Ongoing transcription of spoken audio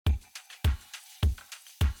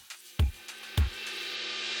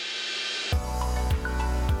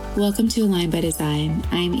Welcome to Aligned by Design.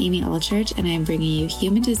 I'm Amy Allchurch, and I'm bringing you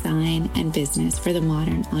human design and business for the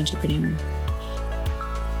modern entrepreneur.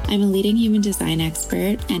 I'm a leading human design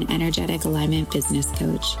expert and energetic alignment business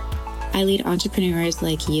coach. I lead entrepreneurs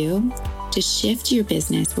like you to shift your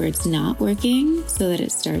business where it's not working so that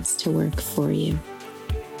it starts to work for you.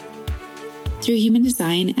 Through human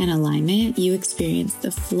design and alignment, you experience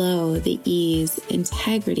the flow, the ease,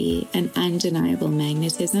 integrity, and undeniable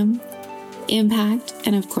magnetism, impact,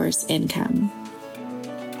 and of course, income.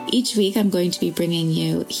 Each week, I'm going to be bringing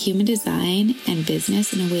you human design and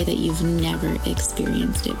business in a way that you've never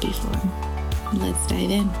experienced it before. Let's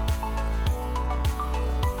dive in.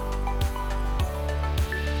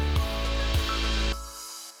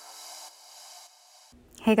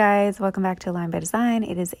 Hey guys, welcome back to Aligned by Design.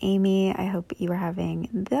 It is Amy. I hope you are having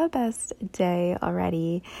the best day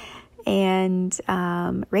already. And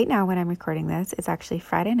right now when I'm recording this, it's actually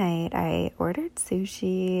Friday night. I ordered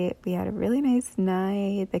sushi. We had a really nice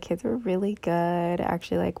night. The kids were really good. I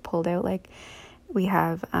actually pulled out we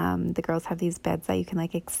have the girls have these beds that you can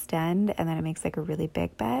extend, and then it makes a really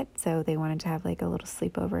big bed. So they wanted to have a little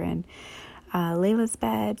sleepover in Layla's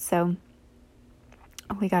bed. So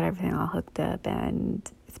we got everything all hooked up, and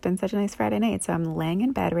it's been such a nice Friday night. So I'm laying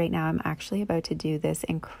in bed right now. I'm actually about to do this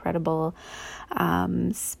incredible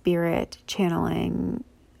spirit channeling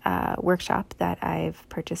workshop that I've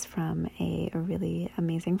purchased from a really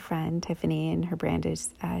amazing friend, Tiffany, and her brand is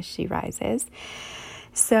She Rises.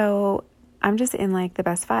 So I'm just in the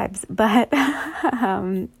best vibes. But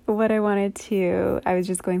what I was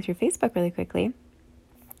just going through Facebook really quickly.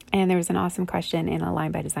 And there was an awesome question in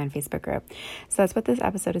Aligned by Design Facebook group. So that's what this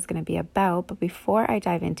episode is going to be about. But before I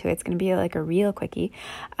dive into it, it's going to be a real quickie.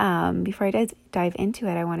 Before I dive into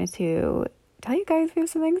it, I wanted to tell you guys we have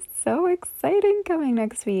something so exciting coming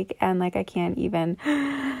next week. And I can't even,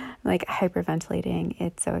 hyperventilating.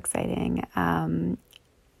 It's so exciting. And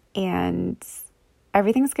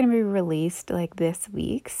everything's going to be released this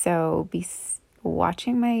week. So be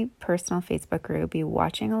watching my personal Facebook group, be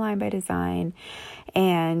watching Aligned by Design,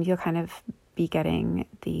 and you'll kind of be getting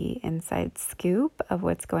the inside scoop of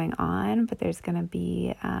what's going on. But there's going to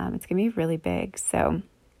be, it's going to be really big. So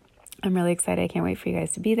I'm really excited. I can't wait for you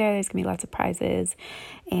guys to be there. There's going to be lots of prizes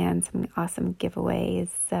and some awesome giveaways.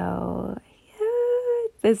 So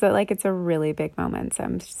yeah, it's a really big moment. So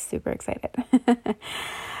I'm super excited.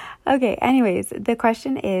 Okay, anyways, the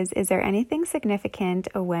question is there anything significant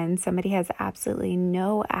when somebody has absolutely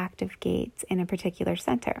no active gates in a particular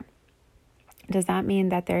center? Does that mean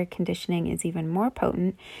that their conditioning is even more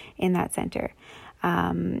potent in that center?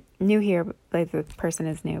 New here, the person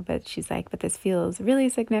is new, but she's but this feels really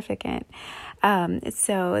significant.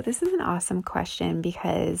 So this is an awesome question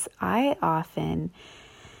because I often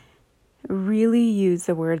really use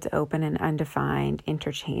the words open and undefined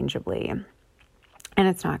interchangeably. And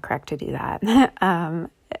it's not correct to do that.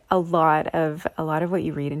 A lot of what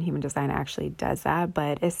you read in human design actually does that,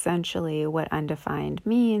 but essentially what undefined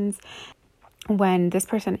means when this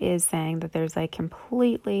person is saying that there's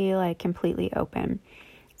completely open.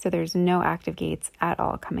 So there's no active gates at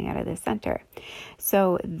all coming out of this center.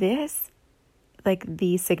 So this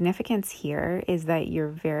the significance here is that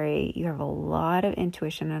you have a lot of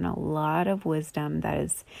intuition and a lot of wisdom that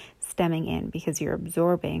is stemming in because you're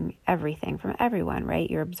absorbing everything from everyone, right?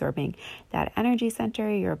 You're absorbing that energy center,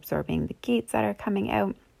 you're absorbing the gates that are coming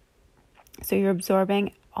out. So you're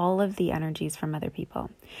absorbing all of the energies from other people.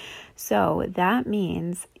 So that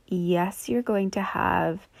means, yes, you're going to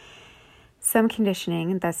have some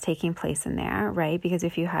conditioning that's taking place in there, right? Because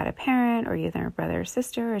if you had a parent or either a brother or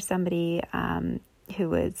sister or somebody who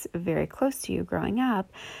was very close to you growing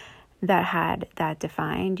up that had that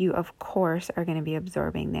defined, you of course are going to be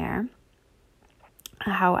absorbing there.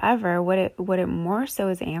 However, what it more so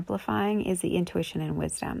is amplifying is the intuition and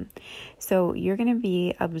wisdom. So you're going to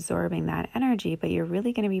be absorbing that energy, but you're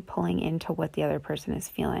really going to be pulling into what the other person is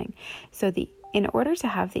feeling. So in order to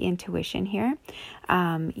have the intuition here,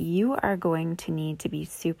 you are going to need to be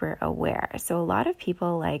super aware. So a lot of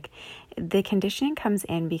people the conditioning comes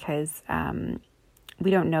in because we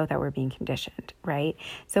don't know that we're being conditioned, right?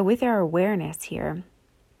 So with our awareness here,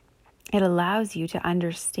 it allows you to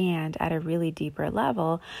understand at a really deeper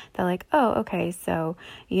level that oh, okay, so,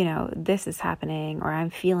 this is happening or I'm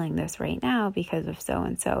feeling this right now because of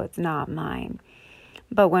so-and-so. It's not mine.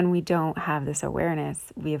 But when we don't have this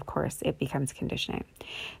awareness, of course, it becomes conditioning.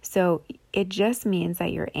 So it just means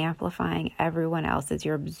that you're amplifying everyone else's,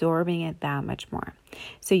 you're absorbing it that much more.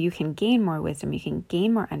 So you can gain more wisdom, you can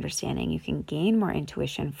gain more understanding, you can gain more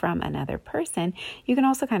intuition from another person. You can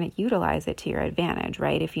also kind of utilize it to your advantage,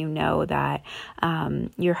 right? If you know that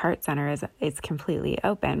your heart center is completely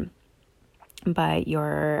open, but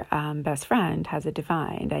your best friend has it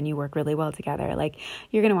defined and you work really well together, like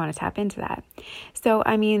you're going to want to tap into that. So,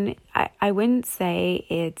 I mean, I wouldn't say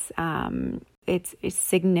it's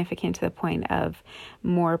significant to the point of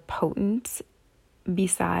more potent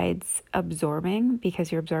besides absorbing,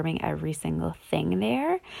 because you're absorbing every single thing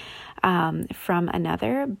there from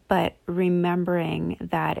another. But remembering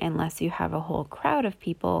that unless you have a whole crowd of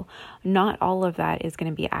people, not all of that is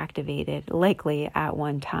going to be activated likely at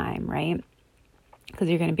one time, right? Because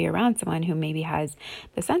you're going to be around someone who maybe has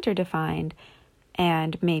the center defined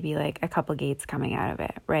and maybe like a couple gates coming out of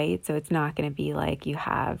it, right? So it's not going to be like you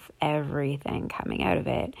have everything coming out of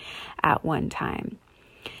it at one time.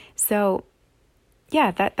 So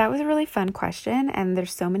yeah, that was a really fun question, and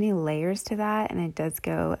there's so many layers to that, and it does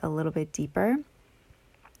go a little bit deeper.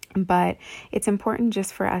 But it's important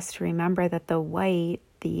just for us to remember that the white,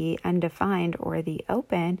 the undefined, or the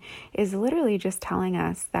open is literally just telling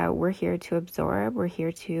us that we're here to absorb, we're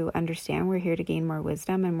here to understand, we're here to gain more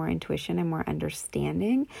wisdom and more intuition and more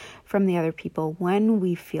understanding from the other people when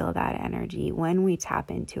we feel that energy, when we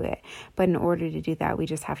tap into it. But in order to do that, we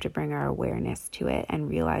just have to bring our awareness to it and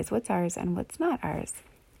realize what's ours and what's not ours,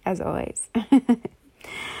 as always.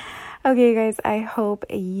 Okay, guys, I hope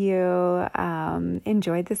you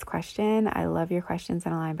enjoyed this question. I love your questions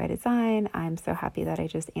on Align by Design. I'm so happy that I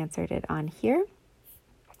just answered it on here.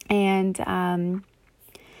 And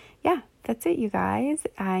yeah, that's it, you guys.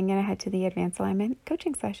 I'm going to head to the Advanced Alignment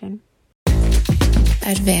Coaching Session.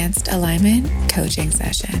 Advanced Alignment Coaching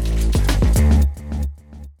Session.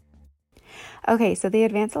 Okay, so the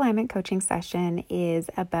Advanced Alignment Coaching Session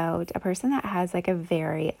is about a person that has like a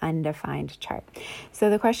very undefined chart.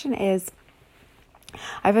 So the question is,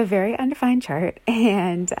 I have a very undefined chart,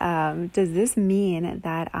 and does this mean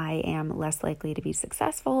that I am less likely to be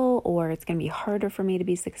successful, or it's going to be harder for me to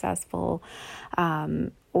be successful,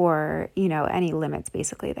 or, you know, any limits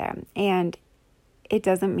basically there? And it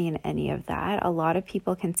doesn't mean any of that. A lot of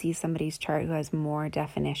people can see somebody's chart who has more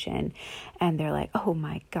definition and they're like, oh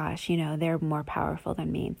my gosh, you know, they're more powerful than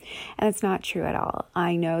me. And it's not true at all.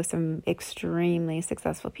 I know some extremely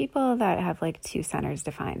successful people that have like 2 centers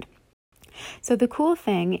defined. So the cool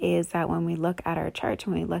thing is that when we look at our charts,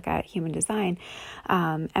 when we look at human design,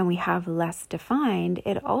 and we have less defined,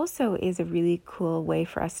 it also is a really cool way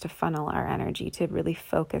for us to funnel our energy, to really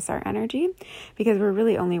focus our energy, because we're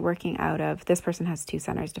really only working out of, this person has 2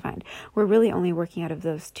 centers defined. We're really only working out of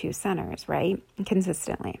those 2 centers, right?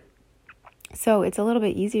 Consistently. So it's a little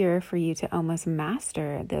bit easier for you to almost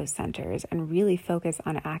master those centers and really focus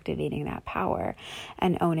on activating that power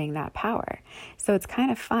and owning that power. So it's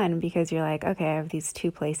kind of fun because you're like, okay, I have these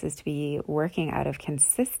 2 places to be working out of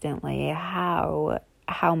consistently. How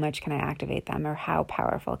much can I activate them, or how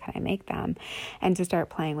powerful can I make them? And to start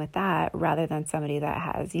playing with that rather than somebody that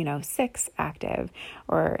has, 6 active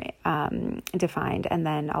or defined. And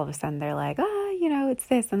then all of a sudden they're like, it's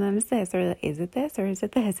this and then it's this, or is it this or is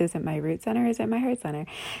it this? Is it my root center? Is it my heart center?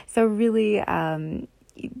 So really,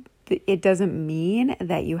 it doesn't mean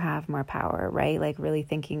that you have more power, right? Like really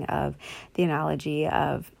thinking of the analogy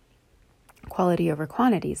of quality over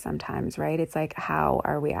quantity sometimes, right? It's like, how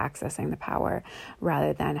are we accessing the power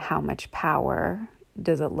rather than how much power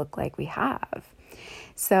does it look like we have?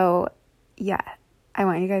 So yeah, I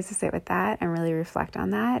want you guys to sit with that and really reflect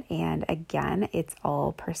on that. And again, it's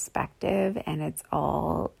all perspective and it's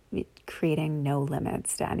all creating no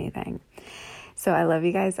limits to anything. So I love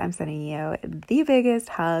you guys. I'm sending you the biggest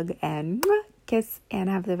hug and kiss, and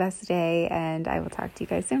have the best day. And I will talk to you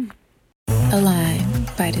guys soon. Align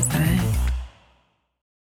by Design.